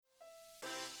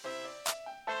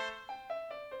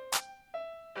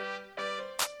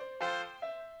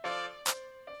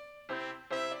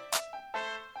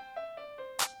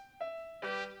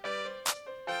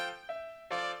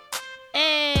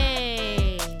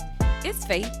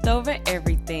Faith Over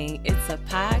Everything. It's a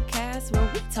podcast where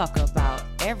we talk about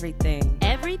everything.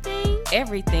 Everything?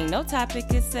 Everything. No topic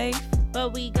is safe.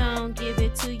 But we gon' give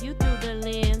it to you through the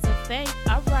lens of faith.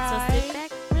 Alright. So sit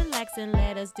back, relax, and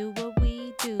let us do what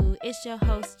we do. It's your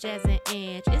host, Jazz and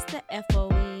Ange. It's the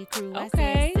FOE crew. Okay. I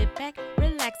said sit back,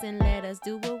 relax, and let us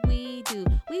do what we do.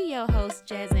 We your host,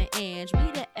 Jazz and Ange.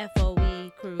 We the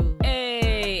FOE crew.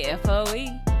 Hey, FOE.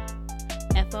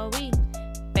 FOE.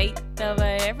 Faith Over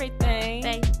Everything.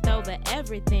 Faith over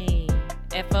everything.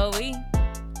 FOE.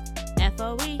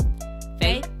 FOE.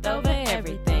 Faith Over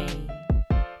Everything.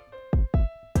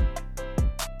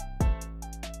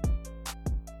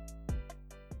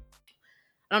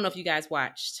 I don't know if you guys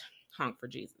watched Honk for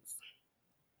Jesus.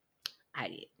 I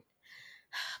did.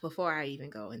 Before I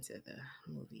even go into the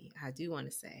movie, I do want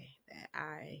to say that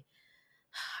I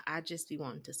just be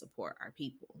wanting to support our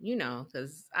people, you know,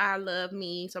 because I love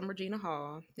me some Regina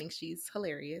Hall. Think she's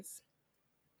hilarious.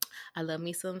 I love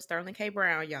me some Sterling K.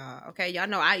 Brown, y'all. Okay, y'all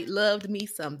know I loved me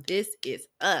some This Is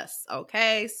Us.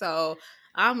 Okay, so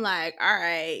I'm like, all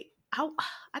right.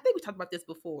 I think we talked about this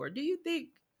before. Do you think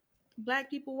Black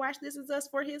people watch This Is Us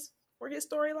for his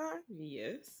storyline?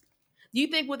 Yes. Do you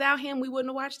think without him we wouldn't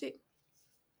have watched it?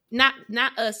 Not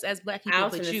us as Black people, I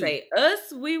was but going to you. say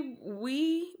us,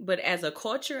 we, but as a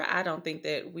culture, I don't think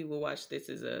that we would watch This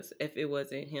Is Us if it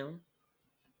wasn't him.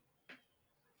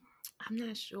 I'm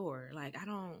not sure. Like, I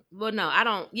don't. Well, no, I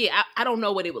don't. Yeah, I don't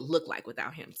know what it would look like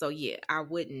without him. So yeah, I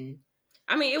wouldn't.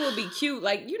 I mean, it would be cute,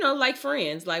 like, you know, like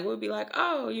Friends. Like, we'd be like,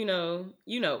 oh, you know,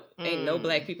 ain't no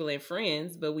Black people in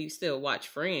Friends, but we still watch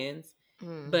Friends.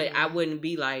 Mm-hmm. But I wouldn't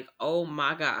be like, oh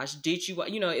my gosh, did you?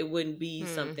 You know, it wouldn't be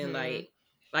something like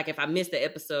if I missed the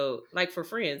episode, like for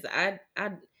Friends, I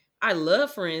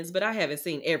love Friends, but I haven't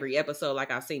seen every episode like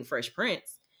I've seen Fresh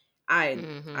Prince.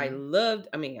 I loved.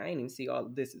 I mean, I didn't even see all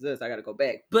of This Is Us. I got to go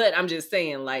back, but I'm just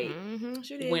saying, like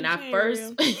when I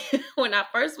first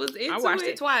was into I watched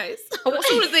it twice. As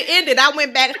soon as it ended, I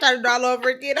went back and started all over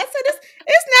again. I said,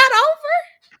 it's not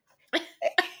over.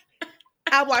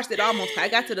 I watched it almost. I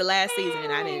got to the last season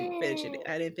and I didn't finish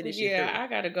it. Yeah, I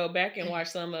got to go back and watch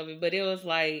some of it. But it was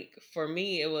like, for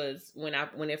me, it was when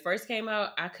it first came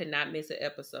out, I could not miss an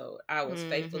episode. I was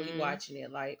faithfully watching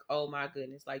it. Like, oh my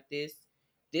goodness, like this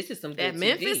is some good that TV.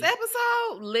 Memphis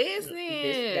episode.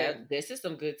 Listen, this is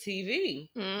some good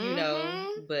TV. You know,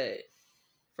 but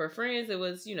for Friends, it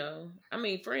was, you know, I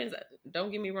mean, Friends,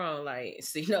 don't get me wrong, like,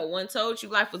 see, no one told you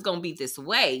life was gonna be this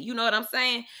way. You know what I'm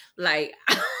saying? Like,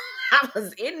 I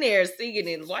was in there singing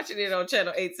it, watching it on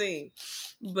Channel 18,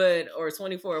 or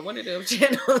 24, one of them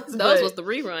channels. Those was the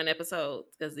rerun episodes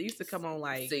because it used to come on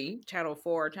like Channel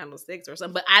 4, Channel 6 or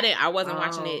something. But I wasn't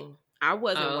watching it. I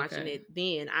wasn't watching it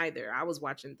then either. I was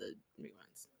watching the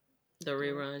reruns. The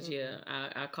reruns, yeah,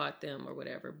 I caught them or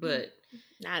whatever. But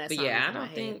yeah, I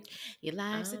don't think your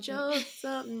life's a joke,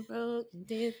 something broke,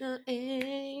 did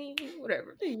something,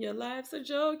 whatever. Your life's a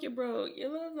joke, you're broke. Your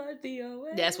love life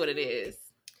DOA. That's what it is.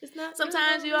 It's not.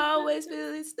 Sometimes you always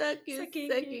feel stuck in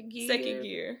second gear. Second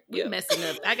gear. We messing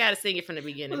up. I gotta sing it from the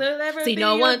beginning. Well, see,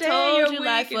 no one told you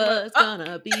life was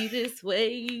gonna be this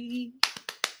way.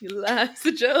 Your life's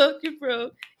a joke, you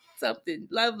broke. Something.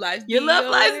 Love life. Your love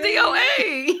life's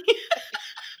DOA.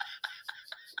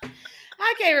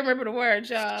 I can't remember the words,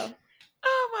 y'all.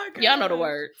 Oh my god. Y'all know the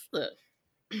words. Look.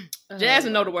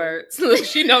 Jasmine know the words. Look,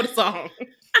 she know the song.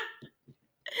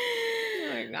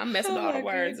 I'm messing all the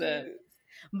words up.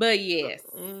 But yes,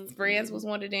 Friends was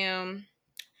one of them.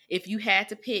 If you had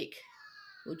to pick,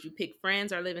 would you pick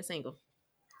Friends or Living Single?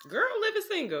 Girl, Living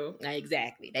Single.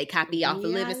 Exactly. They copy off of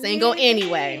Living Single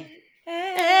anyway.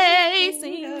 Hey,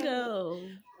 single.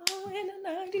 Oh, in the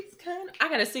 90s kind of. I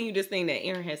gotta sing you this thing that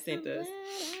Aaron has sent us.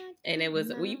 And it was,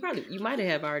 well, you might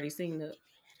have already seen the,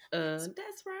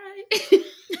 that's right.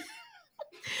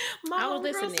 My old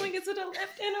girl swinging to the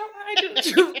left and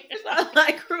right. I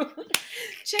like room.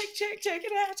 Check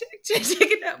it out. Check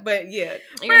it out. But yeah.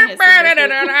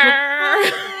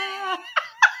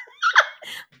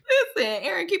 Listen,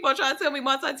 Aaron keep on trying to tell me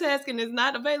multitasking is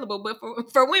not available, but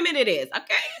for women it is,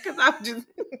 okay? Because I'm just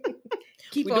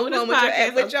keep on doing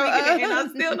with your and I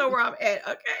still know where I'm at,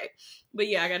 okay? But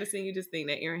yeah, I got to send you this thing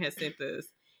that Aaron has sent us,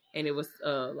 and it was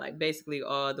like basically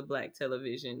all the Black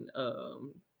television.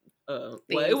 Well,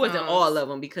 it wasn't all of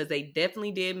them because they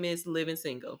definitely did miss Living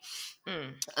Single,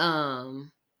 and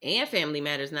Family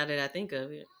Matters. Now that I think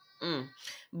of it,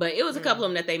 but it was a couple of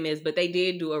them that they missed. But they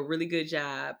did do a really good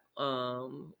job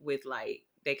with like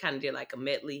they kind of did like a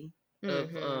medley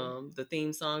of the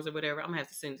theme songs or whatever. I'm gonna have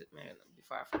to send it, man,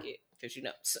 before I forget, because you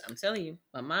know I'm telling you,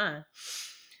 my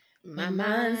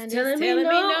mind's telling me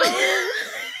no.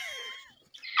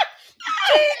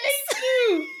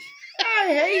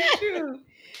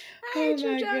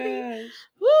 you, Jody.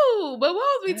 Woo! But what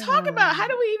was we talking about? How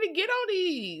do we even get on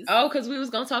these? Oh, because we was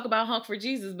gonna talk about Honk for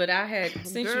Jesus, but I had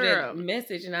sent you that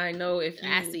message, and I know if you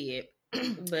I see it.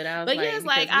 But I was yeah, it's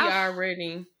like we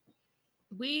already.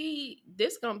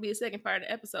 This gonna be a second part of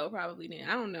the episode probably. Then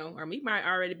I don't know, or we might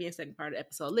already be in second part of the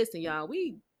episode. Listen, y'all.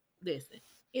 Listen.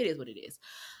 It is what it is.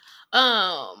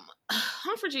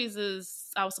 Honk for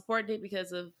Jesus. I was supporting it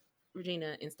because of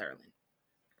Regina and Sterling.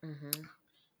 Mm-hmm.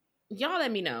 Y'all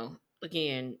let me know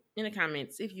again in the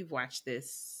comments if you've watched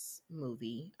this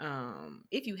movie.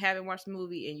 If you haven't watched the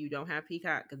movie and you don't have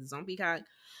Peacock because it's on Peacock,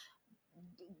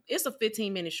 it's a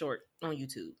 15-minute short on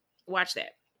YouTube. Watch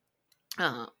that.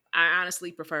 I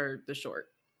honestly preferred the short.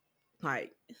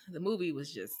 Like the movie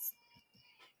was just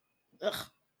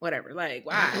whatever. Like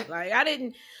why? Like I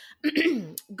didn't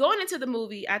going into the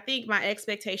movie. I think my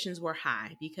expectations were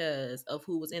high because of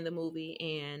who was in the movie,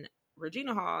 and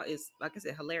Regina Hall is, like I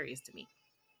said, hilarious to me.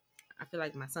 I feel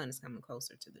like my son is coming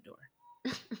closer to the door.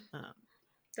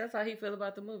 That's how he feel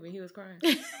about the movie. He was crying.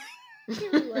 He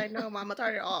was like, "No, Mama,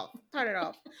 turn it off. Turn it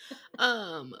off."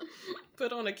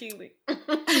 Put on a Keely.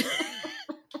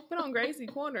 Put on Gracie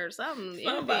Corner or something.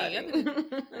 Anything.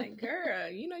 Like, girl,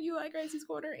 you know you like Gracie's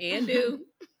Corner and do.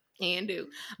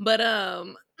 But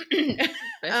especially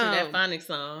that Phonics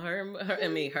song.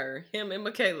 Him and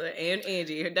Michaela and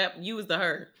Angie. That you was the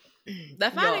her. The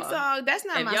Phonics song, that's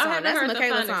not my song. That's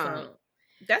Michaela's song.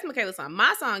 That's Michaela's song.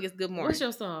 My song is Good Morning. What's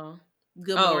your song?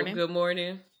 Good Morning. Good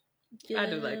Morning. I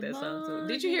do like that song too.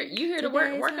 Did you hear the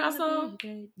workout song?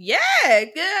 Yeah,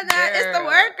 good. It's the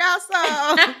workout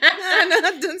song.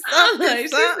 She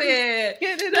said,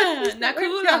 "Now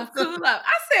cool off."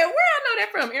 I said, "Where I know that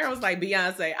from?" Aaron was like,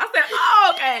 "Beyonce." I said,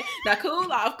 "Oh, okay. Now cool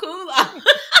off."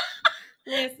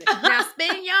 Listen, now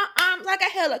spin your arms like a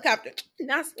helicopter.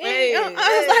 Now spin your arms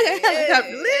like a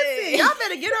helicopter. Listen, y'all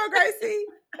better get on Gracie.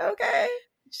 Okay.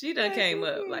 She done came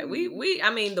up. Like we I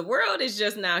mean, the world is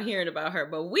just now hearing about her,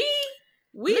 but we've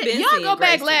been y'all go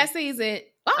back Gracie. last season.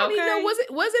 I don't even know, was it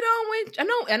on when I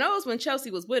know it was when Chelsea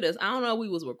was with us. I don't know if we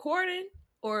was recording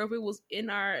or if it was in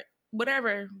our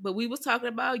whatever, but you was talking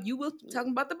about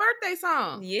the birthday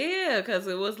song. Yeah, because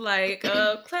it was like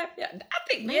clap. I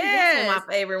think maybe that's my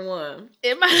favorite one.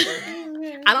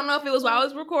 I don't know if it was while I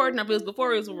was recording or if it was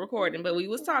before it was recording, but we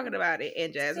was talking about it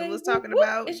and Jasmine was talking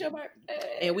about it's your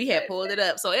birthday. And we had pulled it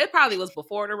up. So it probably was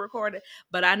before the recording,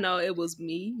 but I know it was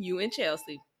me, you, and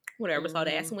Chelsea. Whatever. Mm-hmm. So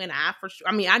that's when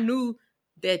I knew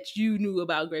that you knew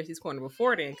about Gracie's Corner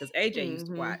before then because AJ used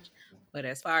to watch. But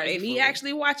as far as me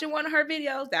actually watching one of her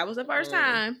videos, that was the first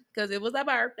time because it was a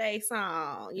birthday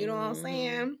song. You know what I'm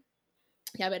saying?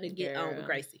 Y'all better get on with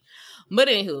Gracie. But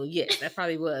anywho, yes, that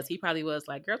probably was. He probably was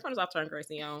like, "Girl, turn this off, turn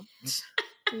Gracie on.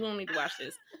 You don't need to watch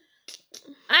this."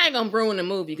 I ain't gonna ruin the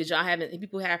movie because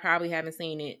people probably haven't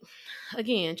seen it.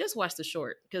 Again, just watch the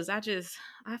short because I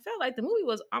felt like the movie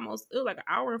was like an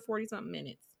hour and 40 something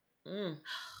minutes.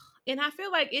 And I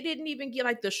feel like it didn't even get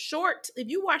like the short. If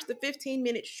you watch the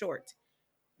 15-minute short,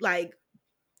 like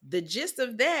the gist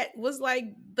of that was like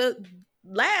the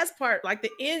last part, like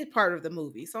the end part of the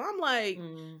movie. So I'm like,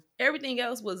 everything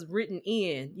else was written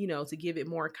in, to give it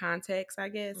more context, I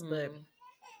guess. But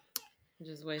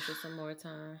just wasted some more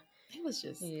time. It was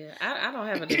just I don't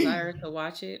have a desire to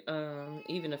watch it.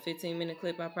 Even a 15-minute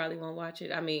clip, I probably won't watch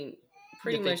it. I mean,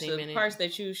 pretty much the parts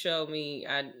that you showed me,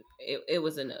 it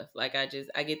was enough. Like I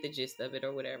get the gist of it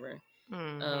or whatever.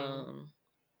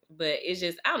 But it's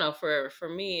just, I don't know, for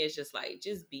me it's just like,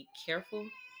 just be careful.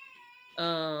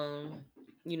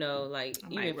 Like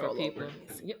even for people.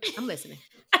 I'm listening.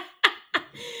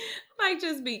 Like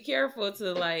just be careful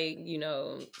to like,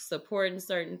 supporting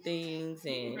certain things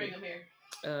and bring them here.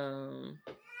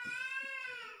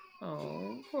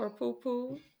 Poor Poo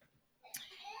Poo.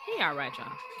 He all right,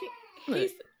 y'all.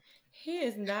 He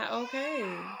is not okay.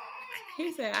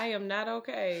 He said, "I am not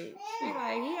okay." He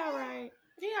like, he all right.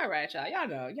 He all right, y'all. Y'all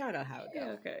know how it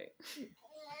goes. Okay.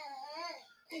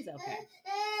 He's okay.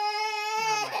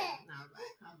 All right.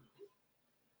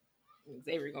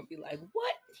 Xavier gonna be like,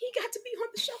 "What? He got to be on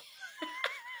the show."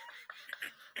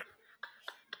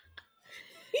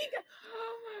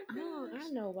 No, I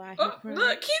know why.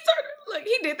 Look,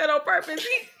 he did that on purpose.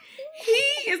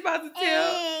 He is about to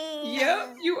tell.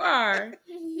 Yep, you are.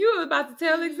 You were about to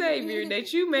tell Xavier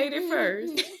that you made it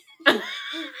first. And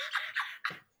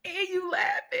you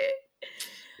laughing.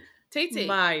 TT.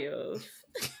 Miles.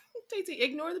 TT,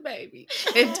 ignore the baby.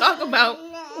 And talk about.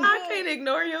 I can't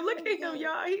ignore him. Look at him,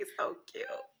 y'all. He's so cute.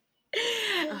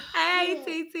 Hey,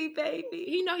 TT, baby.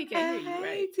 He know he can't hear you,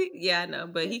 right? Yeah, I know,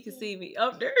 but he can see me.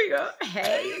 Oh, there you go.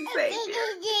 Hey, Xavier.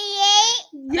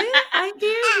 Yeah, I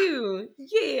hear you.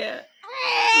 Yeah.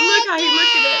 Look how he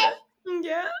looking at her.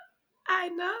 Yeah, I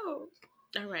know.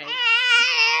 All right.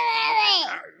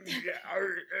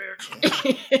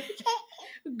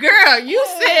 Girl, you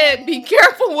said be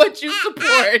careful what you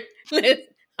support.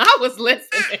 I was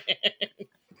listening.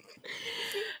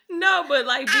 No, but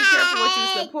like be careful what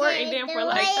you support, and then for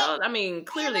like those, I mean,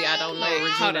 clearly I don't know Wait,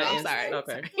 Regina. hold on, I'm sorry.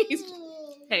 Okay.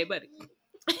 Hey, buddy.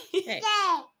 Hey.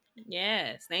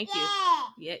 Yes, thank you.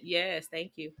 Yes,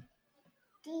 thank you.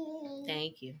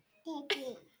 Thank you.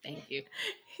 Thank you.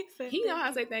 He know how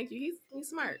to say thank you. He's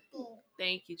smart.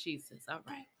 Thank you, Jesus. All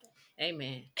right.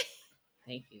 Amen.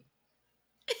 Thank you.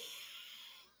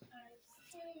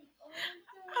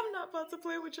 I'm not about to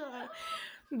play with y'all.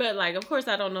 But like, of course,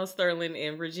 I don't know Sterling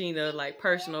and Regina like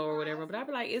personal or whatever. But I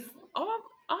be like, it's all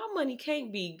money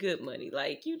can't be good money.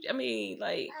 Like I mean,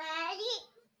 like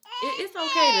it's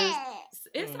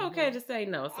okay to say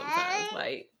no sometimes.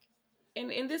 Like,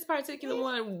 in this particular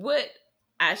one, what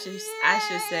I should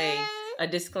say a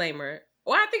disclaimer.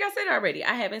 Well, I think I said it already.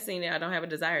 I haven't seen it. I don't have a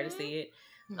desire to see it.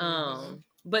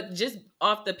 But just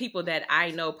off the people that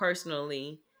I know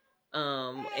personally,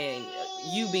 and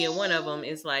you being one of them,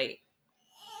 it's like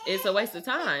it's a waste of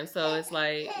time. So it's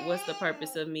like, what's the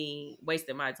purpose of me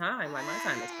wasting my time? Like, my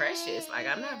time is precious. Like,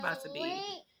 I'm not about to be,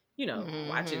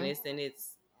 watching this and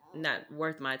it's not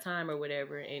worth my time or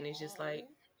whatever. And it's just like,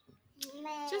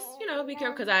 just be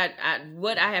careful, because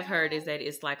what I have heard is that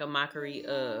it's like a mockery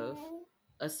of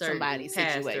a certain Somebody's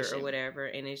pastor situation or whatever,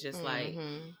 and it's just like,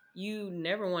 you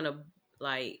never want to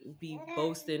like be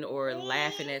boasting or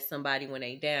laughing at somebody when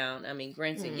they down. I mean,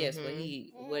 granted, yes, what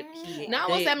he no,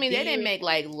 they didn't make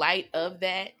like light of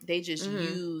that. They just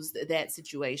used that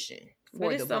situation. But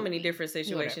there's so many different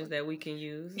situations that we can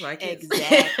use. Like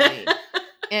exactly.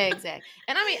 Exactly.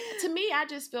 And I mean, to me, I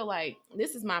just feel like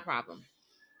this is my problem.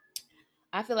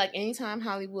 I feel like anytime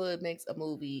Hollywood makes a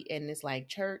movie and it's like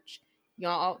church,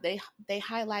 y'all, they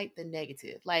highlight the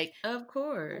negative. Like, of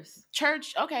course,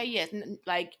 church. Okay, yes.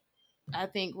 Like, I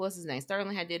think what's his name?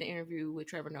 Sterling did an interview with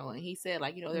Trevor Noah. He said,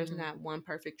 like, there's not one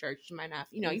perfect church. You might not,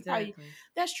 exactly. you probably,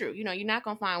 that's true. You're not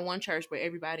gonna find one church where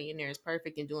everybody in there is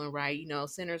perfect and doing right.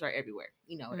 Sinners are everywhere.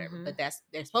 Whatever. But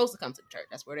they're supposed to come to the church.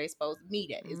 That's where they're supposed to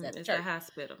meet at. Is that the church? It's a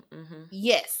hospital.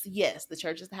 Yes, the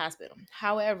church is the hospital.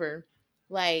 However,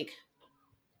 like,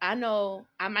 I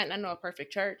might not know a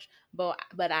perfect church, but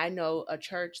I know a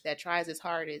church that tries its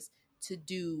hardest to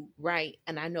do right,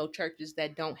 and I know churches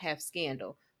that don't have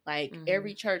scandal. Like,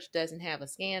 every church doesn't have a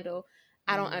scandal.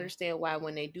 I don't understand why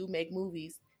when they do make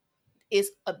movies,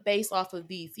 it's based off of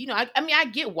these. I mean, I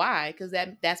get why, because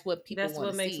that's what people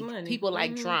want to see. Money. People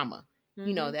like drama.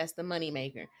 That's the money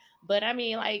maker. But I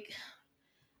mean, like,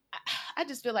 I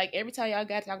just feel like every time y'all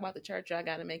got to talk about the church, y'all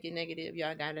got to make it negative.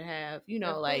 Y'all got to have,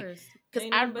 like, because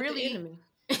I really,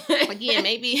 again,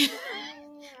 maybe,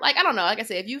 like, I don't know. Like I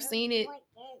said, if you've seen it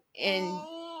and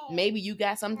maybe you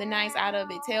got something nice out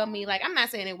of it, tell me. Like, I'm not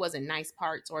saying it wasn't nice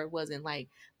parts or it wasn't like,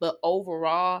 but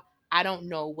overall, I don't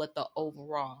know what the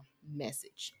overall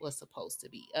message was supposed to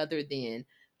be, other than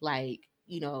like,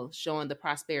 showing the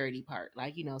prosperity part.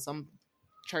 Like, some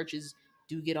churches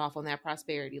do get off on that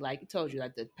prosperity. Like I told you,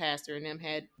 like the pastor and them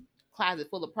had closet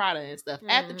full of Prada and stuff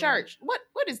at the church. What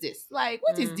is this? Like,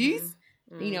 what is this?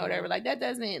 Whatever. Like, that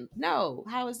doesn't, no.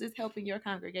 How is this helping your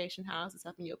congregation? How is this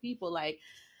helping your people? Like,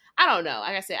 I don't know.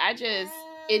 Like I said,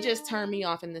 it just turned me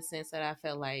off in the sense that I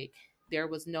felt like there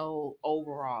was no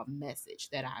overall message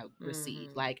that I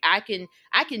received. Like, I can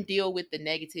deal with the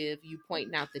negative, you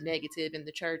pointing out the negative in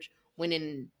the church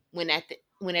when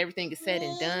everything is said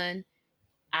and done,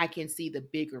 I can see the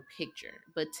bigger picture.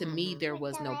 But to me, there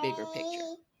was no bigger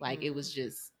picture. Like, it was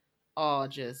just all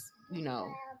just,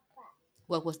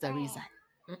 what was the reason?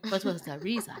 What was the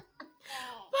reason?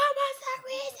 What was the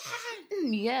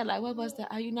reason? Yeah, like, what was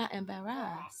are you not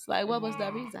embarrassed? Like, what was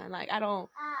the reason? Like, I don't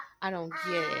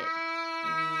get it.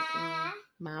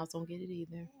 Miles don't get it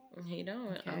either. He don't.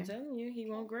 Okay. I'm telling you, he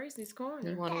won't grace his corner.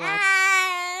 You want to watch?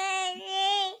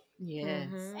 Yes.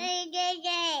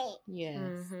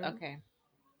 Yes. Okay.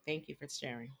 Thank you for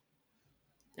sharing.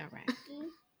 All right.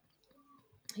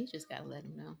 You just gotta let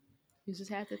them know. You just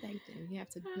have to thank them. You have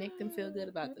to make them feel good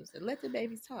about themselves. Let the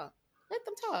babies talk. Let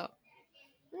them talk.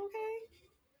 Okay.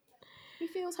 He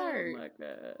feels hurt. Oh my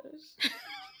gosh.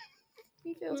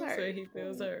 He feels hurt. He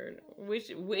feels hurt. Which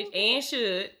and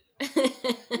should. He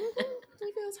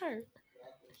feels hurt.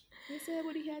 He said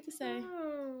what he had to say.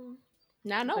 Oh.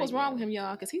 Now I know what's wrong with him,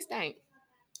 y'all, because he stank.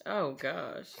 Oh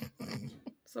gosh.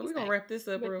 So we're gonna wrap this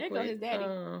up real quick. Go his daddy.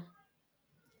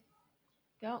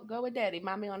 Go with daddy.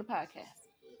 Mommy on the podcast.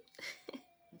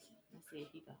 Let's see if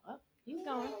he go. Oh, he's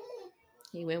going.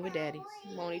 He went with daddy.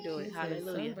 Won't he do it?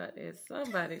 Hallelujah.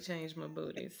 Somebody changed my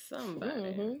booty. Somebody.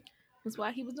 Mm-hmm. That's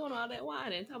why he was doing all that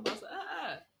whining. Talking about,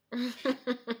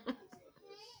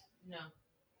 No.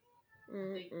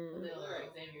 I think little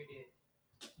Xavier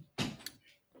did.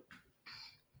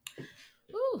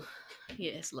 Ooh.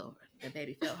 Yes, Lord. The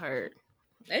baby felt hurt.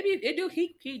 Maybe it do.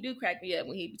 He do crack me up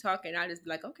when he be talking. I just be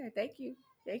like, okay, thank you,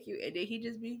 and then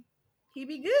he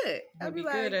be good. I'll be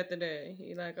like, good at the day.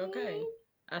 He like, okay,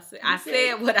 I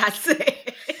said what I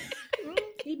said.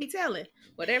 He be telling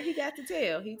whatever he got to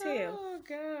tell. He tell. Oh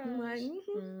God. I'm like,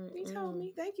 he told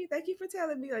me. Thank you for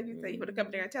telling me. Like you say, you put to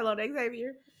come there and tell on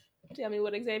Xavier. Tell me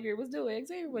what Xavier was doing.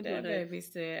 Xavier was doing. That baby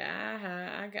said,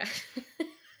 I got.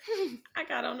 I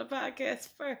got on the podcast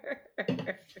first.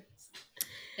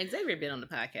 Xavier been on the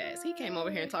podcast. He came over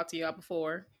here and talked to y'all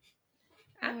before.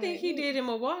 I think he did in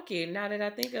Milwaukee. Now that I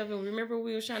think of it, remember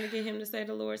we was trying to get him to say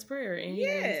the Lord's Prayer, and he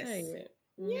didn't say it.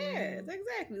 Yes,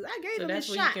 exactly. I gave him a shot. So that's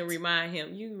where you can remind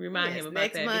him. You remind him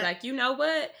about that. Month. Be like, you know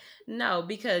what? No,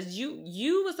 because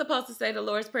you were supposed to say the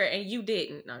Lord's Prayer and you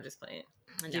didn't. No, I'm just playing.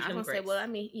 I'm gonna say, well, I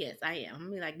mean, yes, I am. I'm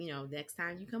gonna be like, next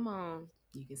time you come on,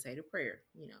 you can say the prayer.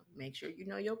 Make sure you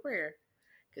know your prayer,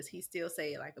 because he still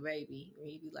say it like a baby.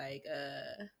 He be like,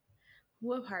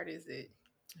 what part is it?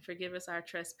 Forgive us our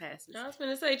trespasses. I was going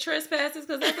to say trespasses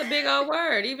because that's a big old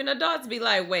word. Even adults be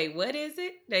like, wait, what is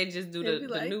it? They just do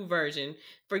the new version.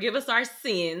 Forgive us our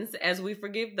sins as we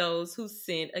forgive those who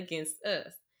sin against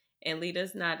us. And lead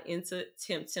us not into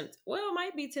well, it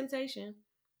might be temptation.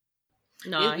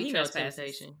 No, he knows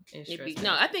temptation.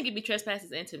 No, I think it'd be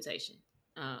trespasses and temptation.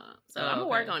 I'm going to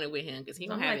work on it with him because he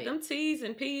going to have like them T's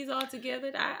and P's all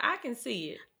together. I can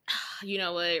see it. You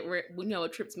know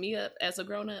what trips me up as a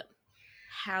grown-up?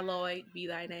 Hallowed be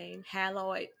thy name.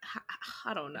 Hallowed.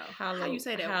 I don't know. How you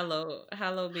say that?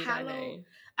 Hallowed be thy name.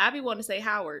 I be wanting to say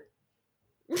Howard.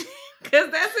 Because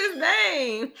that's his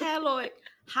name. Hallowed.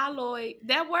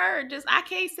 That word, I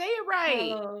can't say it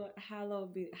right.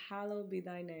 Hallowed be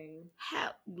thy name.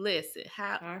 Listen.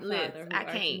 Our listen, Father who I art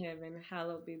can't. in heaven,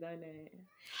 hallowed be thy name.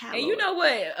 Hallowed. And you know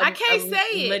what? I can't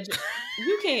say it.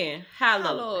 You can.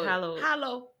 Hallowed.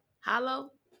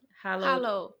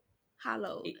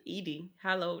 Edie.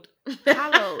 Hallowed.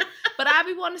 But I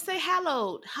be wanting to say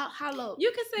hallowed. Hallowed.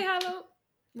 You can say hallowed.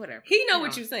 Whatever. He know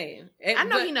what you're saying. I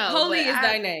know he knows. Holy is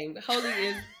thy name.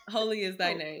 Holy is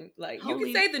thy name. Like you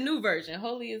can say the new version.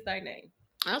 Holy is thy name.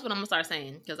 That's what I'm gonna start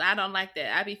saying because I don't like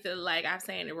that. I be feeling like I'm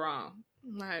saying it wrong.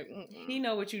 Like he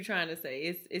know what you're trying to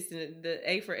say. It's the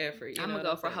A for effort. I'm gonna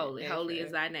go for holy. Holy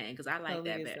is thy name because I like holy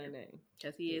that better.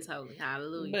 Because he is holy.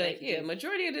 Hallelujah. But yeah,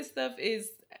 majority of this stuff is.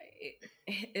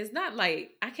 It's not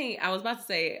like I was about to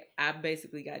say I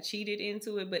basically got cheated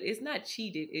into it, but it's not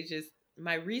cheated. It's just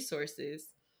my resources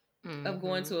of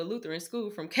going to a Lutheran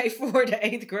school from K4 to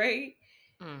 8th grade.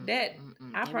 That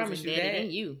I promise you that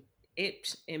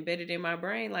it embedded in my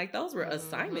brain. Like those were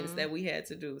assignments that we had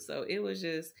to do. So it was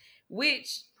just,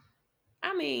 which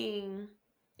I mean,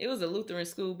 it was a Lutheran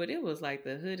school, but it was like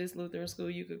the hoodest Lutheran school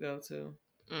you could go to.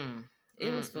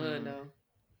 It was fun though.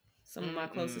 Some of my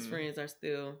closest friends are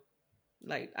still.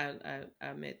 Like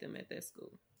I met them at that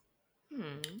school.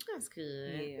 That's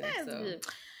good. Yeah, that's good.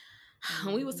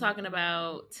 We was talking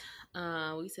about.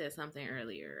 We said something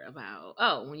earlier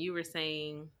about. When you were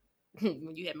saying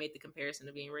when you had made the comparison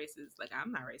of being racist. Like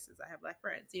I'm not racist. I have black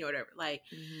friends. Whatever. Like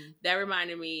that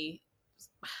reminded me.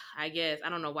 I guess I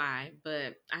don't know why,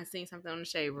 but I seen something on the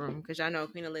Shade Room because y'all know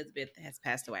Queen Elizabeth has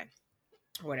passed away,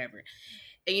 or whatever.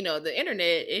 And the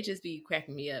internet, it just be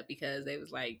cracking me up because they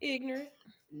was like ignorant.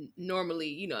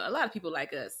 Normally, a lot of people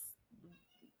like us.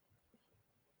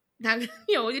 Now,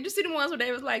 you just see the ones where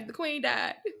they was like, the queen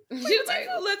died. She was like,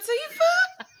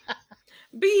 Latifah?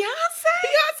 Beyonce?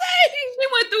 She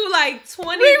went through like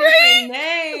 20 different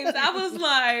names. I was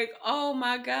like, oh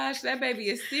my gosh, that baby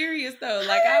is serious though.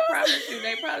 Like, I promise you,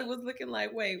 they probably was looking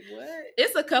like, wait, what?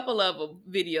 It's a couple of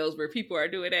videos where people are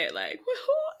doing that. Like,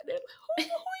 who are you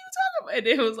talking about? And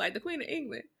then it was like, the Queen of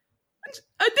England.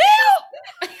 Adele?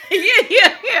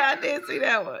 yeah, I did see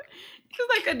that one. She was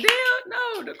like, Adele?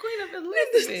 No, the Queen of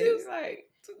Elizabeth. She was like,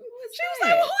 who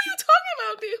are you talking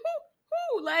about?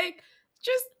 Who? Like,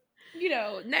 just,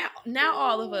 now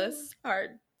all of us are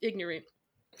ignorant.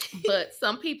 But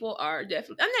some people are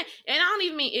definitely, and I don't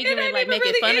even mean ignorant like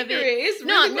making fun of it. It's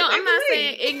no, I'm not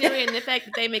saying ignorant in the fact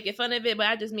that they making fun of it, but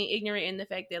I just mean ignorant in the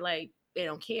fact that like they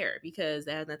don't care because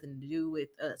that has nothing to do with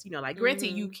us. Like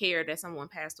granted, you care that someone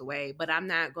passed away, but I'm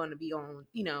not going to be on,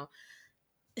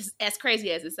 as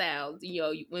crazy as it sounds,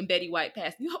 when Betty White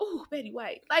passed, oh, Betty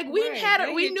White. Like, we Right, had her,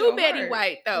 they we hit knew your Betty heart.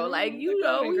 White, though. Like, The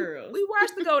Golden Girls. we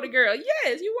watched the Golden Girl.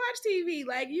 Yes, you watch TV.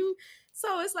 Like,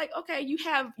 so it's like, okay,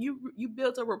 you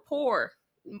built a rapport.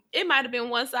 It might have been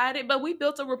one-sided, but we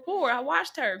built a rapport. I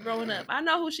watched her growing up. I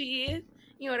know who she is.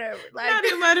 Whatever. Like,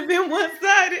 it might have been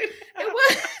one-sided. It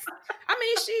was. I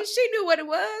mean, she knew what it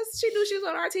was. She knew she was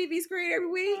on our TV screen every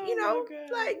week.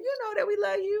 Like, that we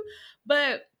love you.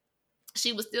 But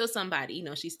she was still somebody.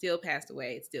 She still passed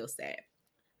away. It's still sad.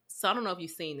 So I don't know if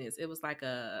you've seen this. It was like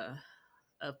a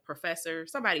professor.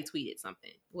 Somebody tweeted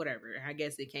something. Whatever. I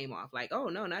guess it came off like, oh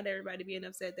no, not everybody being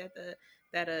upset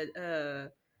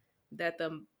that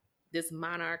this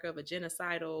monarch of a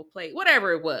genocidal place,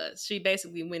 whatever it was. She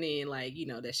basically went in like,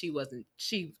 that she wasn't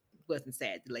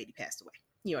sad the lady passed away.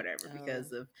 Whatever,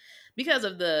 because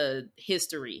of the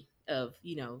history of,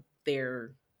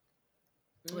 their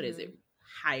what is it,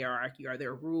 hierarchy or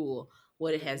their rule,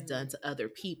 what it has done to other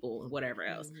people and whatever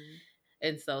else.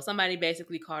 And so somebody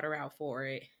basically called her out for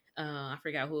it. I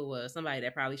forgot who it was. Somebody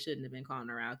that probably shouldn't have been calling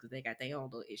her out because they got their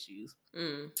own little issues.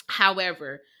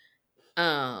 However,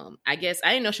 I guess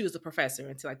I didn't know she was a professor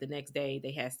until like the next day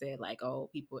they had said like, oh,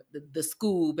 people, the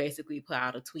school basically put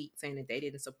out a tweet saying that they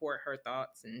didn't support her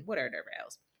thoughts and whatever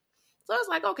else. So I was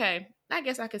like, okay, I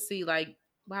guess I could see like,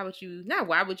 why would you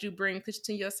bring attention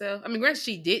to yourself? I mean, granted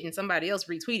she didn't, somebody else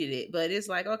retweeted it, but it's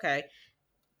like, okay,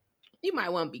 you might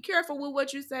want to be careful with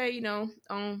what you say,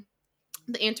 on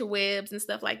the interwebs and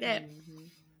stuff like that.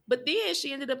 But then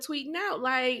she ended up tweeting out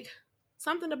like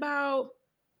something about,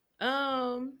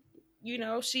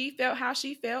 she felt how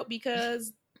she felt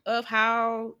because of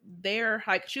how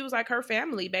she was like her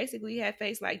family basically had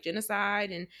faced like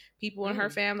genocide and people in her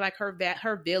family, like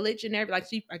her village and everything.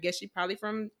 Like I guess she probably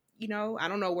from, I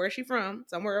don't know where she from,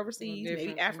 somewhere overseas,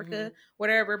 maybe Africa,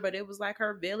 whatever. But it was like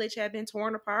her village had been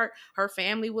torn apart. Her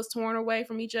family was torn away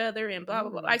from each other and blah,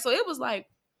 blah, blah. Like, so it was like,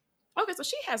 okay, so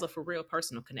she has a for real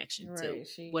personal connection to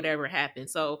whatever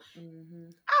happened. So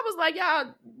I was like,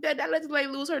 y'all better not let this lady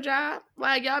lose her job.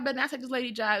 Like, y'all better not take this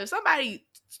lady's job. If somebody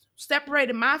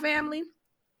separated my family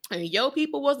and your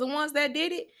people was the ones that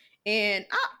did it, and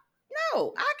I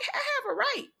have a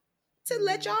right to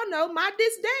let y'all know my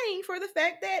disdain for the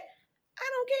fact that I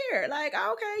don't care. Like,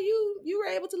 okay, you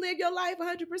were able to live your life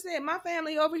 100%. My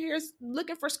family over here is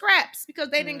looking for scraps because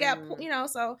they didn't get,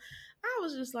 so I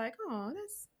was just like, oh,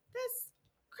 that's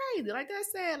crazy. Like,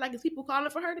 that's sad. Like, it's people calling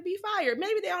for her to be fired.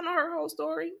 Maybe they don't know her whole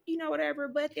story, whatever.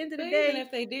 But at the end of the day, even if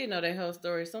they did know their whole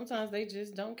story, sometimes they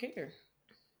just don't care.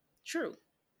 True.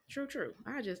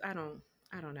 I don't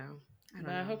know.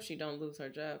 I hope she don't lose her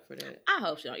job for that. I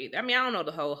hope she don't either. I mean, I don't know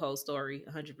the whole story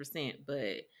 100%,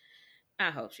 but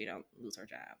I hope she don't lose her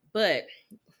job. But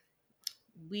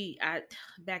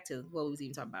back to what we was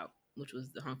even talking about, which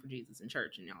was the Hung for Jesus in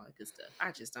church and all that good stuff.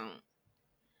 I just don't.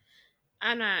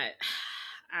 I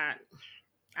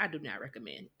do not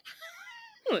recommend.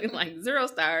 Like 0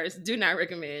 stars. Do not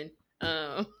recommend.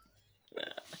 That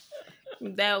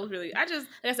was really. I just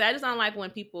don't like when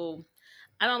people.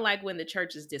 I don't like when the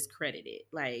church is discredited.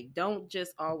 Like, don't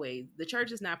just always. The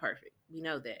church is not perfect. We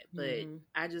know that, but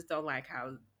I just don't like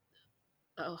how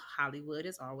Hollywood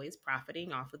is always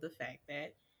profiting off of the fact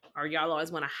that, or y'all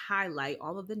always want to highlight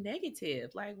all of the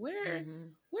negative. Like, where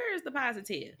is the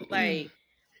positive? Like,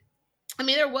 I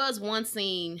mean, there was one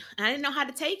scene, I didn't know how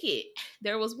to take it.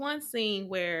 There was one scene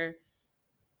where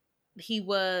he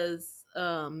was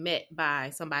met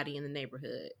by somebody in the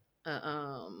neighborhood.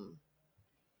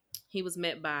 He was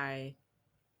met by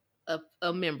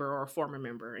a member or a former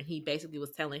member, and he basically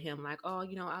was telling him like, oh,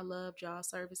 I loved y'all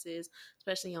services,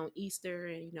 especially on Easter,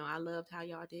 and I loved how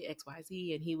y'all did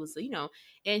XYZ. And he was,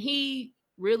 and he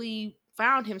really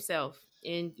found himself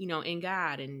in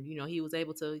God, and he was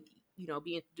able to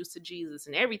be introduced to Jesus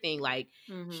and everything. Like,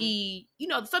 he,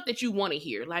 the stuff that you want to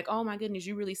hear, like, oh my goodness,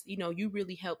 you really, you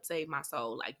really helped save my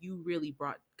soul. Like, you really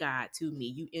brought God to me.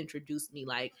 You introduced me.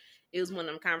 Like, it was one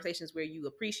of them conversations where you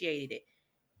appreciated it.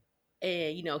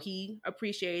 And, he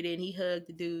appreciated it and he hugged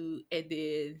the dude. And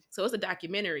then, so it's a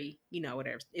documentary,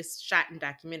 whatever. It's shot in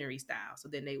documentary style. So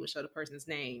then they would show the person's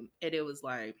name. And it was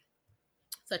like,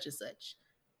 such and such,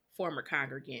 former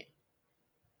congregant,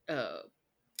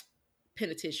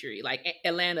 penitentiary, like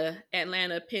Atlanta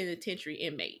penitentiary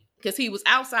inmate. Because he was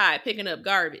outside picking up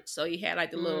garbage. So he had like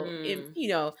the little,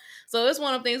 So it's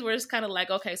one of the things where it's kind of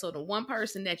like, okay, so the one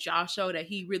person that y'all show that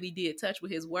he really did touch with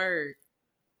his word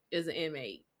is an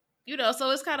inmate.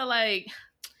 So it's kind of like,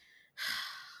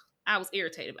 I was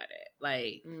irritated by that.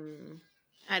 Like,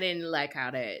 I didn't like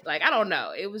how that, like, I don't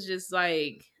know. It was just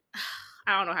like,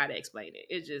 I don't know how to explain it.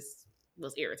 It just,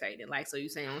 was irritating. Like, so you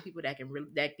saying only people that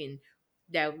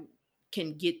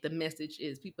can get the message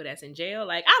is people that's in jail?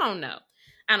 Like, I don't know.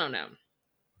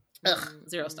 Ugh,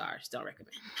 0 stars. Don't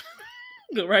recommend.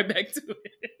 Go right back to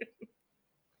it.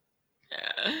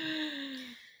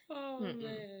 Oh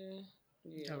man,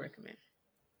 yeah. Don't recommend.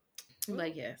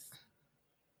 But yes,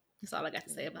 that's all I got to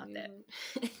say about that.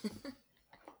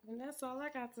 And that's all I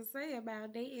got to say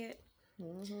about that.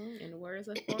 In the words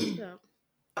of Forrest Gump.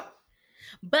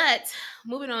 But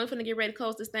moving on, we're gonna get ready to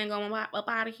close this thing on up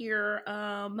out of here.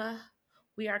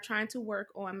 We are trying to work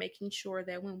on making sure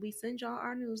that when we send y'all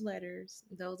our newsletters,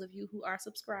 those of you who are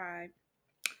subscribed,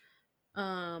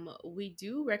 we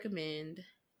do recommend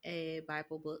a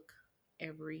Bible book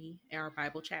our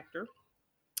Bible chapter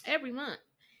every month.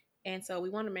 And so we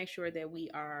want to make sure that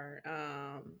we are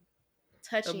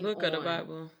touching a book on of the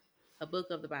Bible. A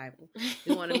book of the Bible.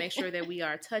 We want to make sure that we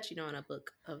are touching on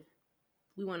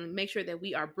we want to make sure that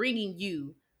we are bringing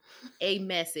you a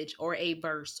message or a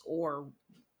verse or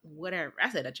whatever.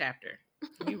 I said a chapter.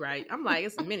 You're right. I'm like,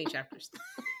 it's many chapters.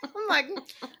 I was like,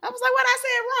 what I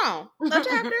said wrong? A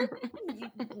chapter?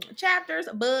 Chapters,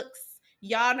 books.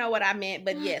 Y'all know what I meant,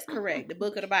 but yes, correct. The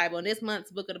book of the Bible. And this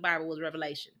month's book of the Bible was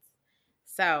Revelations.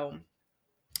 So,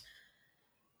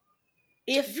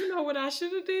 if you know what I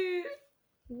should have did?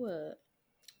 What?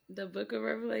 The book of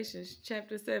Revelations,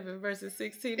 chapter 7, verses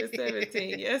 16 to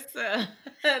 17. Yes, sir.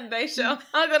 They show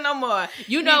hunger no more.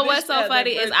 You know what's so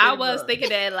funny is I was thinking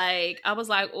that, like, I was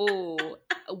like, oh,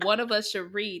 one of us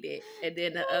should read it, and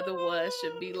then the other one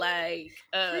should be like,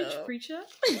 preacher.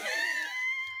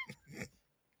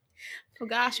 For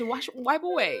God should wipe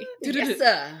away. Yes,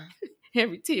 sir.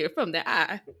 Every tear from the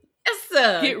eye. Yes,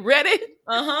 sir. Get ready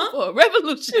for a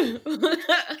revolution.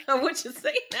 What you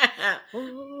say now?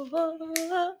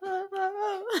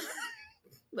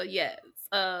 But yes,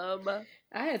 I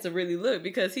had to really look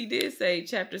because he did say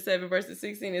chapter 7 verses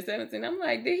 16 and 17. I'm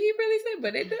like, did he really say?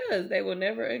 But it does. They will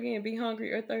never again be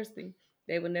hungry or thirsty.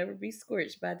 They will never be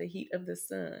scorched by the heat of the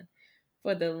sun.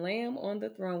 For the Lamb on the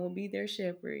throne will be their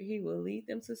shepherd. He will lead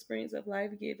them to springs of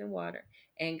life-giving water,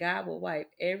 and God will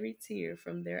wipe every tear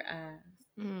from their eyes.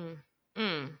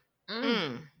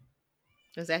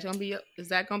 Is that gonna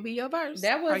be your verse?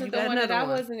 That wasn't the one that I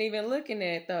wasn't even looking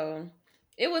at though.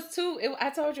 It was two.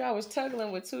 I told you I was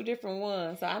tugging with two different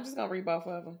ones, so I'm just gonna read both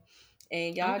of them,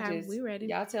 and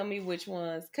y'all tell me which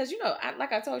ones. Cause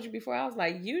like I told you before, I was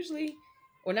like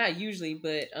not usually,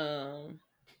 but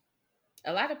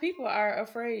a lot of people are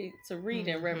afraid to read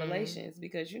in Revelations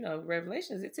because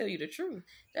Revelations, it tell you the truth.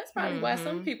 That's probably why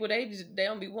some people they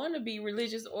don't want to be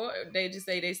religious, or they just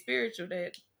say they spiritual,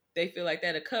 that they feel like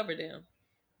that'll cover them.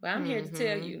 But I'm here to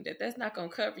tell you that that's not gonna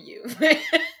cover you.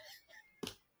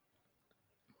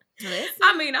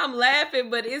 I mean, I'm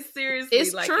laughing, but it's seriously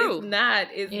true. It's not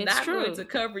true. Going to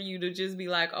cover you to just be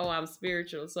like, oh, I'm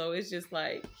spiritual. So it's just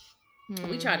like.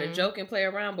 We try to joke and play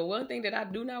around, but one thing that I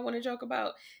do not want to joke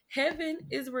about, heaven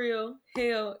is real,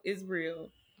 hell is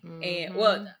real. And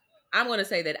I'm going to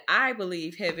say that I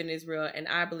believe heaven is real, and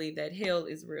I believe that hell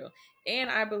is real. And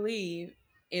I believe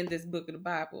in this book of the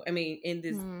Bible. I mean, in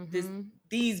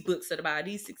these books of the Bible,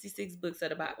 these 66 books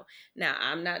of the Bible. Now,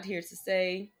 I'm not here to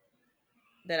say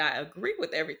that I agree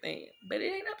with everything, but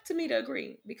it ain't up to me to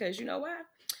agree, because you know why?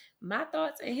 My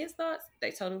thoughts and his thoughts,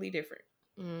 they totally different.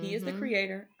 He is the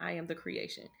creator. I am the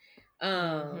creation.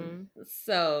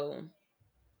 So,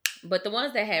 but the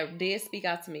ones that did speak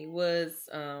out to me was,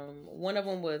 one of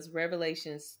them was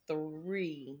Revelations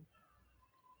 3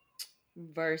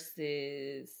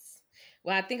 verses.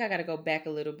 Well, I think I got to go back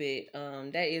a little bit.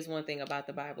 That is one thing about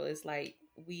the Bible. It's like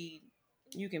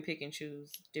you can pick and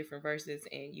choose different verses,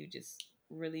 and you just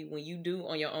really, when you do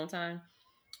on your own time,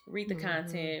 read the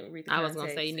content, read the context. I was going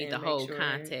to say you need the whole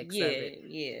context of it.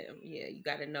 Yeah. You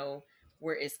got to know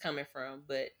where it's coming from.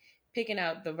 But picking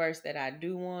out the verse that I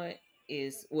do want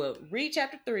is, read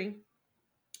chapter 3.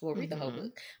 Well, read the whole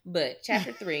book. But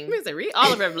chapter 3. Read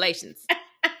all of Revelations.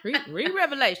 read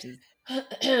Revelations.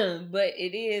 But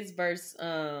it is verse,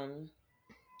 let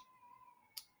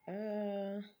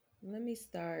me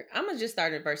start. I'm going to just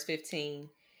start at verse 15.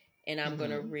 And I'm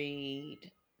going to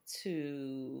read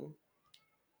to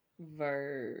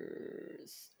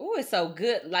verse. Oh, it's so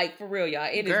good. Like, for real, y'all.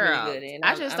 It is really good. And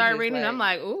I just started reading and I'm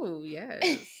like, ooh,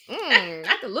 yes.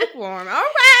 Not the lukewarm. All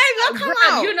right, come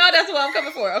on. You know that's what I'm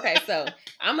coming for. Okay, so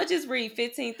I'm going to just read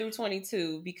 15 through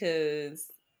 22 because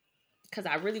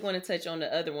I really want to touch on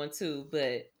the other one too.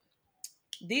 But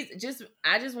I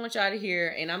just want y'all to hear,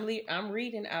 and I'm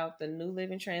reading out the New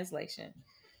Living Translation.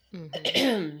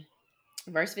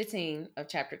 Verse 15 of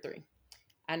chapter 3.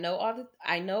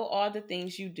 I know all the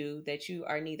things you do, that you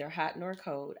are neither hot nor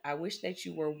cold. I wish that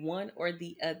you were one or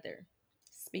the other.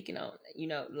 Speaking on,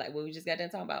 like what we just got done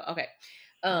talking about. Okay.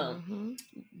 Mm-hmm.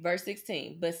 Verse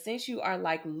 16. But since you are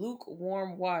like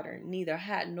lukewarm water, neither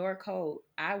hot nor cold,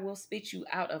 I will spit you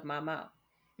out of my mouth.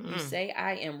 You say,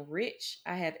 I am rich.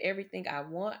 I have everything I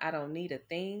want. I don't need a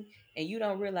thing. And you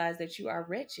don't realize that you are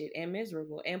wretched and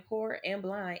miserable and poor and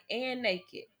blind and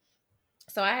naked.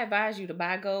 So I advise you to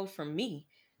buy gold from me,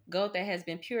 gold that has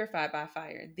been purified by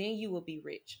fire. Then you will be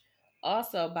rich.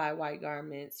 Also buy white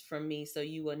garments from me, so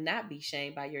you will not be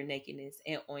shamed by your nakedness,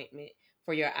 and ointment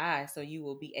for your eyes, so you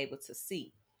will be able to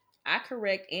see. I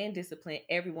correct and discipline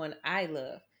everyone I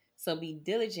love. So be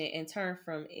diligent and turn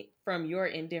from your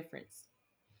indifference.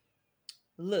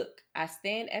 Look, I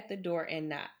stand at the door and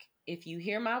knock. If you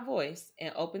hear my voice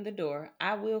and open the door,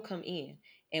 I will come in,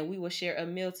 and we will share a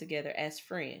meal together as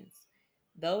friends.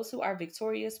 Those who are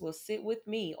victorious will sit with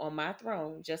me on my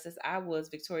throne, just as I was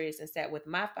victorious and sat with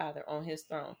my Father on his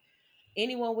throne.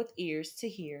 Anyone with ears to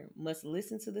hear must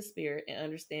listen to the Spirit and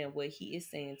understand what he is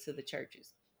saying to the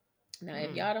churches. Now,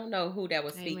 if y'all don't know who that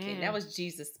was speaking, that was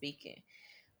Jesus speaking.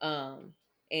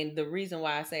 And the reason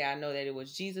why I say I know that it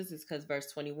was Jesus is because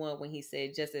verse 21, when he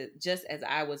said, just as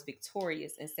I was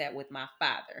victorious and sat with my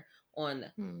Father on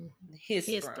his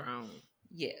throne.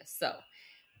 Yeah. So,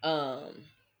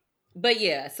 but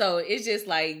yeah, so it's just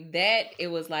like that. It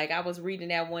was like, I was reading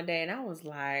that one day and I was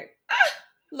like,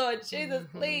 Lord Jesus,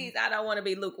 please, I don't want to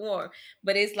be lukewarm.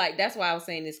 But it's like, that's why I was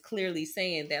saying, it's clearly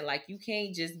saying that, like, you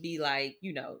can't just be like,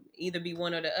 either be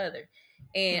one or the other.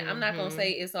 And I'm not going to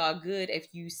say it's all good if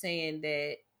you saying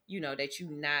that, that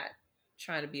you're not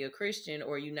trying to be a Christian,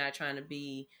 or you're not trying to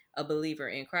be a believer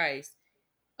in Christ.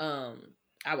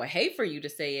 I would hate for you to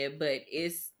say it, but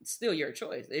it's still your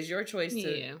choice. It's your choice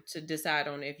to decide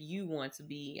on if you want to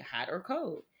be hot or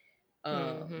cold.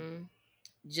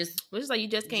 Just which is like, you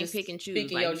just can't pick and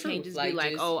choose. Like, you can't just be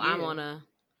like, I'm on a,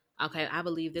 okay, I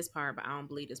believe this part, but I don't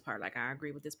believe this part. Like, I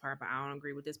agree with this part, but I don't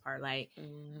agree with this part. Like,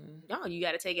 no, you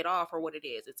got to take it all for what it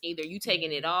is. It's either you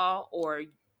taking it all, or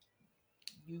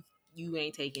you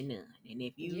ain't taking none. And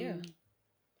if you,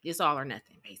 it's all or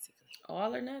nothing, basically.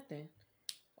 All or nothing.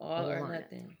 All or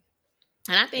nothing.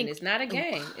 And I think it's not a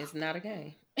game. It's not a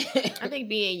game. I think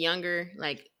being younger,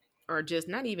 like, or just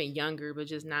not even younger, but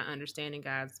just not understanding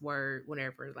God's word,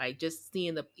 whatever, like, just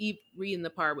reading the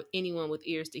part with anyone with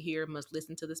ears to hear must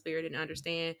listen to the Spirit and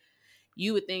understand.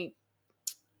 You would think,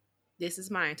 this is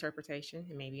my interpretation,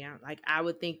 and maybe I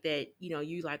would think that,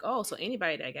 you like, oh, so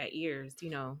anybody that got ears,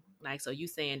 like, so you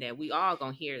saying that we all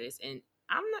gonna hear this, and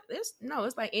I'm not.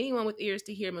 It's like, anyone with ears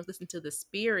to hear must listen to the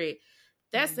Spirit.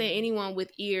 That's saying anyone with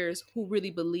ears who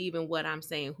really believe in what I'm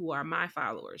saying, who are my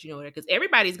followers, because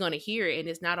everybody's going to hear it, and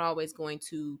it's not always going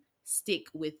to stick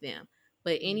with them.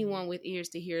 But anyone with ears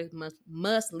to hear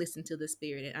must listen to the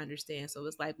Spirit and understand. So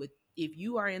it's like, if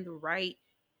you are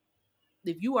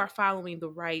following the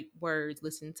right words,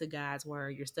 listening to God's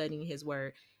word, you're studying his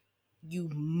word, you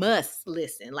must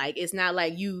listen. Like, it's not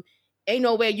like ain't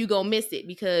no way you gonna miss it,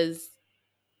 because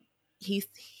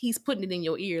he's putting it in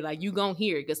your ear. Like, you gonna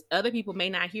hear it, because other people may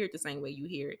not hear it the same way you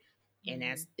hear it. And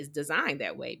that's it's designed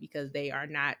that way, because they are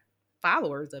not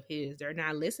followers of his. They're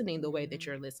not listening the way that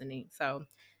you're listening. So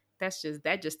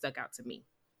that just stuck out to me.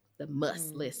 The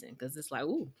must listen, because it's like,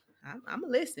 ooh, I'm gonna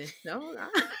listen. No,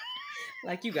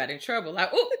 like, you got in trouble.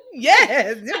 Like, ooh,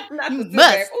 yes, you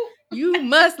must. You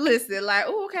must listen. Like,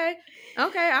 oh, okay,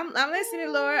 I'm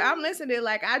listening, Lord. I'm listening.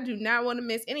 Like, I do not want to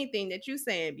miss anything that you're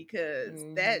saying, because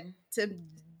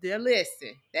the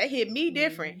listen, that hit me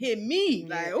different. Hit me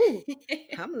like, oh,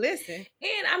 I'm listening.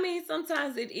 And I mean,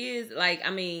 sometimes it is like,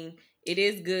 it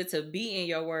is good to be in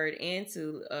your word and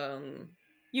to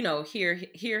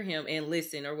hear him and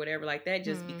listen or whatever like that,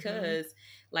 just because,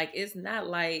 like, it's not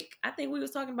like, I think we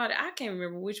was talking about it, I can't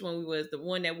remember which one we was, the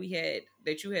one that we had,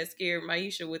 that you had scared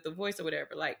Maisha with the voice or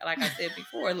whatever, like I said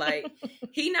before, like,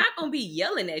 he not gonna be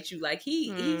yelling at you. Like, he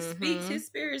speaks, his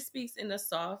Spirit speaks in a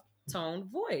soft toned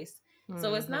voice.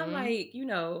 So it's not like,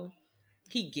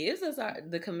 he gives us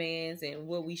the commands and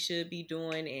what we should be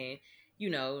doing, and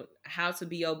how to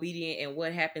be obedient, and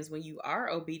what happens when you are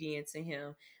obedient to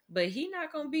him. But he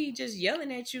not gonna be just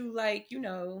yelling at you like,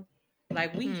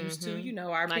 like we used to,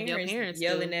 our like parents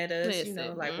yelling at us,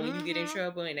 like when you get in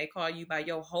trouble and they call you by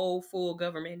your whole full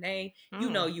government name, you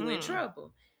in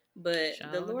trouble. But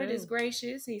the Lord is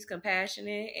gracious, he's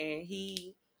compassionate, and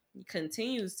he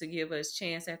continues to give us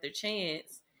chance after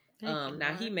chance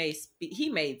Now he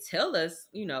may tell us,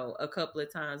 you know, a couple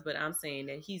of times, but I'm saying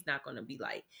that he's not going to be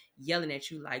like yelling at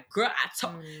you like, girl,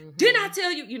 didn't I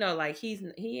tell you, you know, like he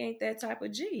ain't that type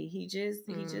of G. He just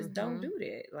don't do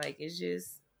that. Like, it's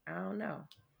just, I don't know.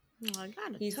 Oh, I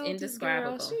gotta he's told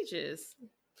indescribable. This girl, she just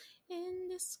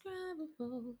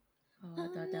indescribable. Oh, I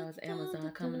thought that was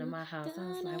Amazon coming to my house. I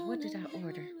was like, what did I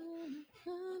order?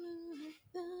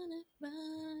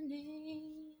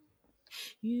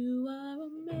 You are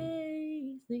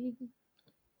amazing.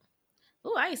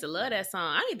 Oh, I used to love that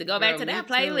song. I need to go back to that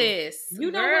playlist. You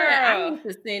know what? I need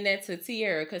to send that to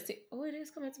Tierra because it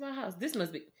is coming to my house. This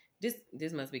must be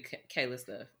Kayla's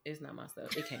stuff. It's not my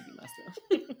stuff. It can't be my stuff.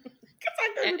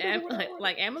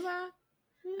 Like Amazon.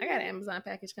 I got an Amazon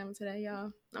package coming today,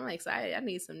 y'all. I'm excited. I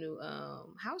need some new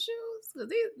house shoes because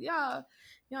these y'all.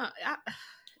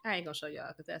 I ain't gonna show y'all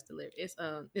because that's delivered. It's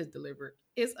delivered.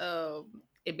 It's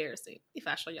embarrassing if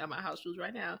I show y'all my house shoes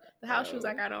right now. The house shoes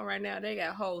I got on right now, they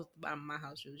got holes by my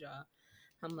house shoes, y'all.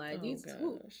 I'm like,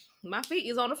 my feet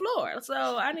is on the floor,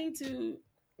 so I need to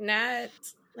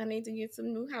get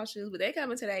some new house shoes. But they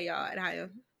coming today, y'all, and I am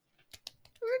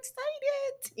excited.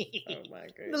 Oh my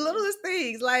god, the littlest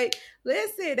things. Like,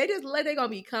 listen, they gonna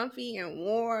be comfy and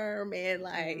warm, and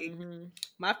like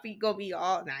my feet gonna be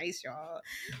all nice, y'all.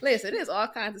 Listen, there's all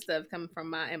kinds of stuff coming from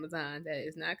my Amazon that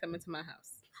is not coming to my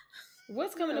house.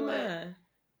 What's coming to mine?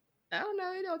 I don't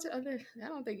know. I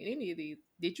don't think any of these.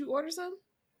 Did you order some?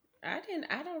 I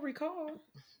don't recall.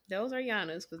 Those are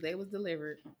Yana's because they was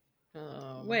delivered.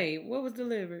 Wait, what was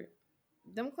delivered?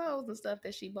 Them clothes and stuff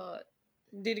that she bought.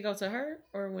 Did it go to her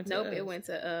or went to? Nope, us?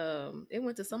 It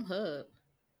went to some hub.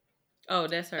 Oh,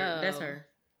 that's her. That's her.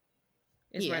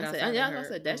 It's right outside I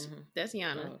said that's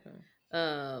Yana.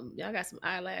 Oh, okay. Y'all got some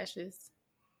eyelashes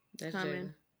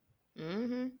coming.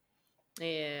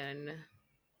 And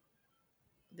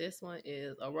this one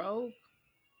is a robe.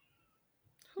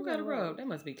 Who got a robe? That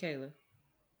must be Kayla.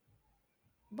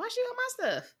 Why she on my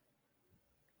stuff?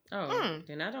 Oh,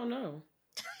 then I don't know.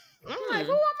 I'm like,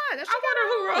 who am I? I wonder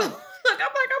who wrote. Look, I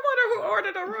wonder who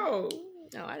ordered a robe.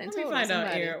 No, I didn't. Let me find out.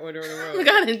 Aaron ordered a robe. Look,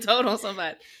 I didn't told on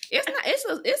somebody. It's not. It's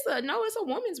a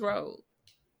woman's robe.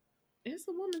 It's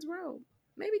a woman's robe.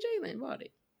 Maybe Jalen bought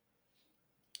it.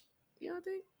 You don't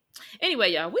think?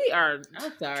 Anyway, y'all, we are.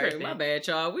 I'm sorry, tripping. My bad,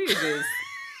 y'all. We just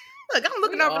look. I'm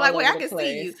looking over like, wait, I can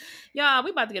see you, y'all. We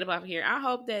about to get up off of here. I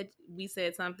hope that we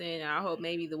said something. I hope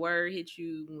maybe the word hit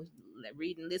you.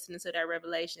 Reading, listening to that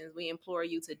Revelations. We implore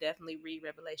you to definitely read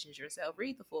Revelations yourself.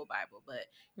 Read the full Bible, but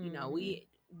you know, we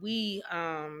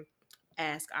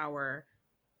ask our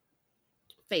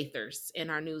faithers in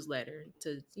our newsletter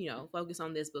to, you know, focus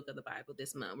on this book of the Bible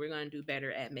this month. We're going to do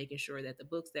better at making sure that the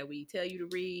books that we tell you to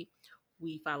read,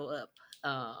 we follow up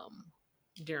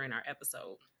during our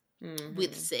episode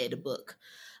with said book.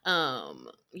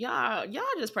 Y'all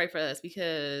just pray for us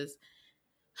because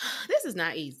this is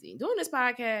not easy. Doing this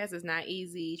podcast is not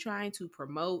easy. Trying to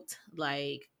promote,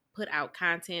 like, put out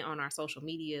content on our social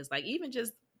medias, like, even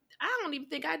just, I don't even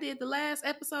think I did the last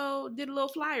episode, did a little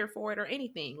flyer for it or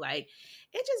anything. Like,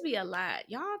 it just be a lot.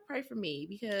 Y'all pray for me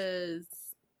because,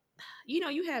 you know,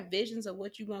 you have visions of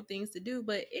what you want things to do,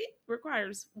 but it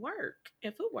requires work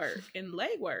and footwork and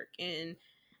leg work. And,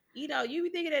 you know, you be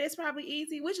thinking that it's probably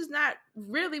easy, which is not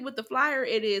really. With the flyer.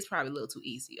 It is probably a little too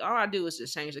easy. All I do is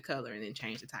just change the color and then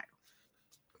change the title.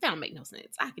 That don't make no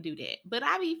sense. I could do that. But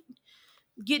I be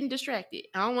getting distracted.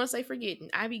 I don't want to say forgetting.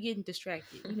 I be getting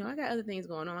distracted. You know, I got other things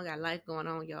going on. I got life going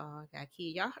on, y'all. I got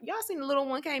kids. Y'all seen the little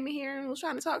one came in here and was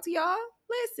trying to talk to y'all?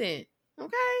 Listen,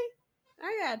 okay?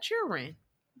 I got children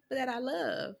that I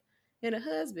love and a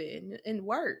husband and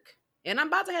work. And I'm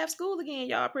about to have school again,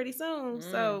 y'all, pretty soon.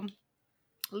 So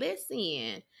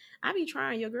listen, I be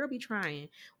trying. Your girl be trying.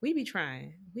 We be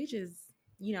trying. We just,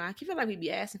 you know, I feel like we be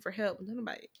asking for help.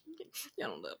 Nobody,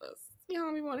 y'all don't love us. Y'all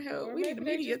don't even want to help. Or we need a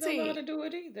media team. Don't know how to do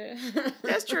it either.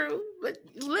 That's true. But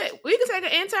we can take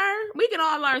an intern. We can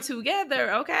all learn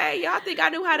together, okay? Y'all think I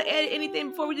knew how to edit anything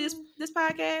before we did this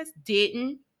podcast?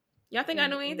 Didn't. Y'all think I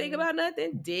knew anything about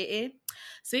nothing? Didn't.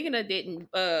 Speaking of didn't,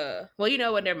 well, you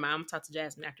know what? Never mind. I'm going to talk to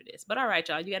Jasmine after this. But all right,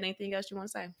 y'all. You got anything else you want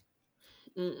to say?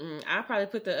 I'll probably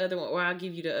put the other one, or I'll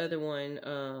give you the other one.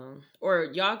 Or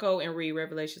y'all go and read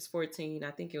Revelations 14.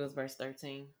 I think it was verse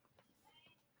 13.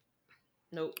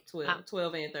 Nope,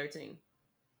 12 and 13.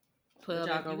 12.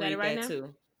 Y'all gonna read right that now?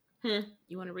 too.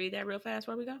 You want to read that real fast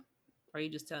before we go? Or are you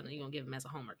just telling them you're going to give them as a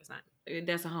homework assignment?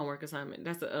 That's a homework assignment.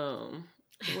 That's a,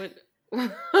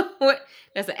 what?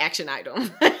 That's an action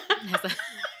item.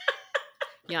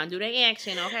 Y'all do the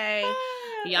action, okay?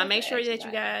 Y'all make sure that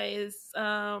you guys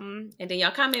and then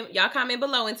y'all comment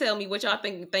below and tell me what y'all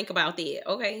think about that,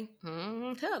 okay?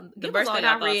 Give us all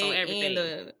your thoughts on everything.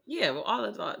 And all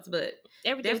the thoughts, but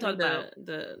everything we talked about.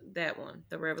 That one,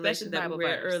 the revelation that we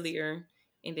read earlier,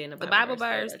 and then the Bible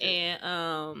verse,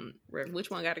 and which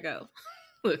one got to go?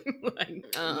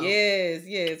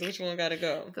 Yes, which one gotta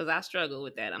go? Because I struggle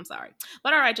with that. I'm sorry,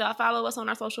 but all right, y'all, follow us on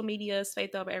our social medias,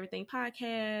 Faith Over Everything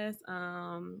Podcast.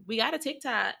 We got a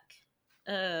TikTok.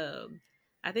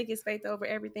 I think it's Faith Over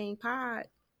Everything Pod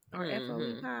or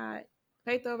FOE Pod.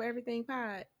 Faith Over Everything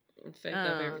Pod. Faith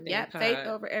Over Everything Pod. Faith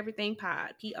Over Everything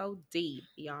Pod. POD,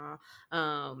 y'all.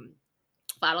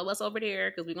 Follow us over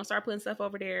there because we're gonna start putting stuff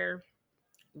over there.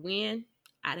 When?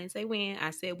 I didn't say when. I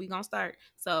said we gonna start.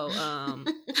 So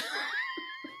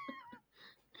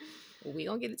we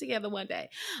gonna get it together one day.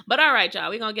 But all right,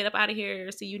 y'all. We gonna get up out of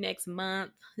here. See you next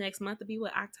month. Next month will be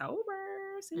what? October.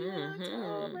 See you in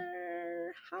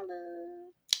October. Holla.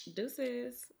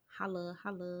 Deuces. Holla.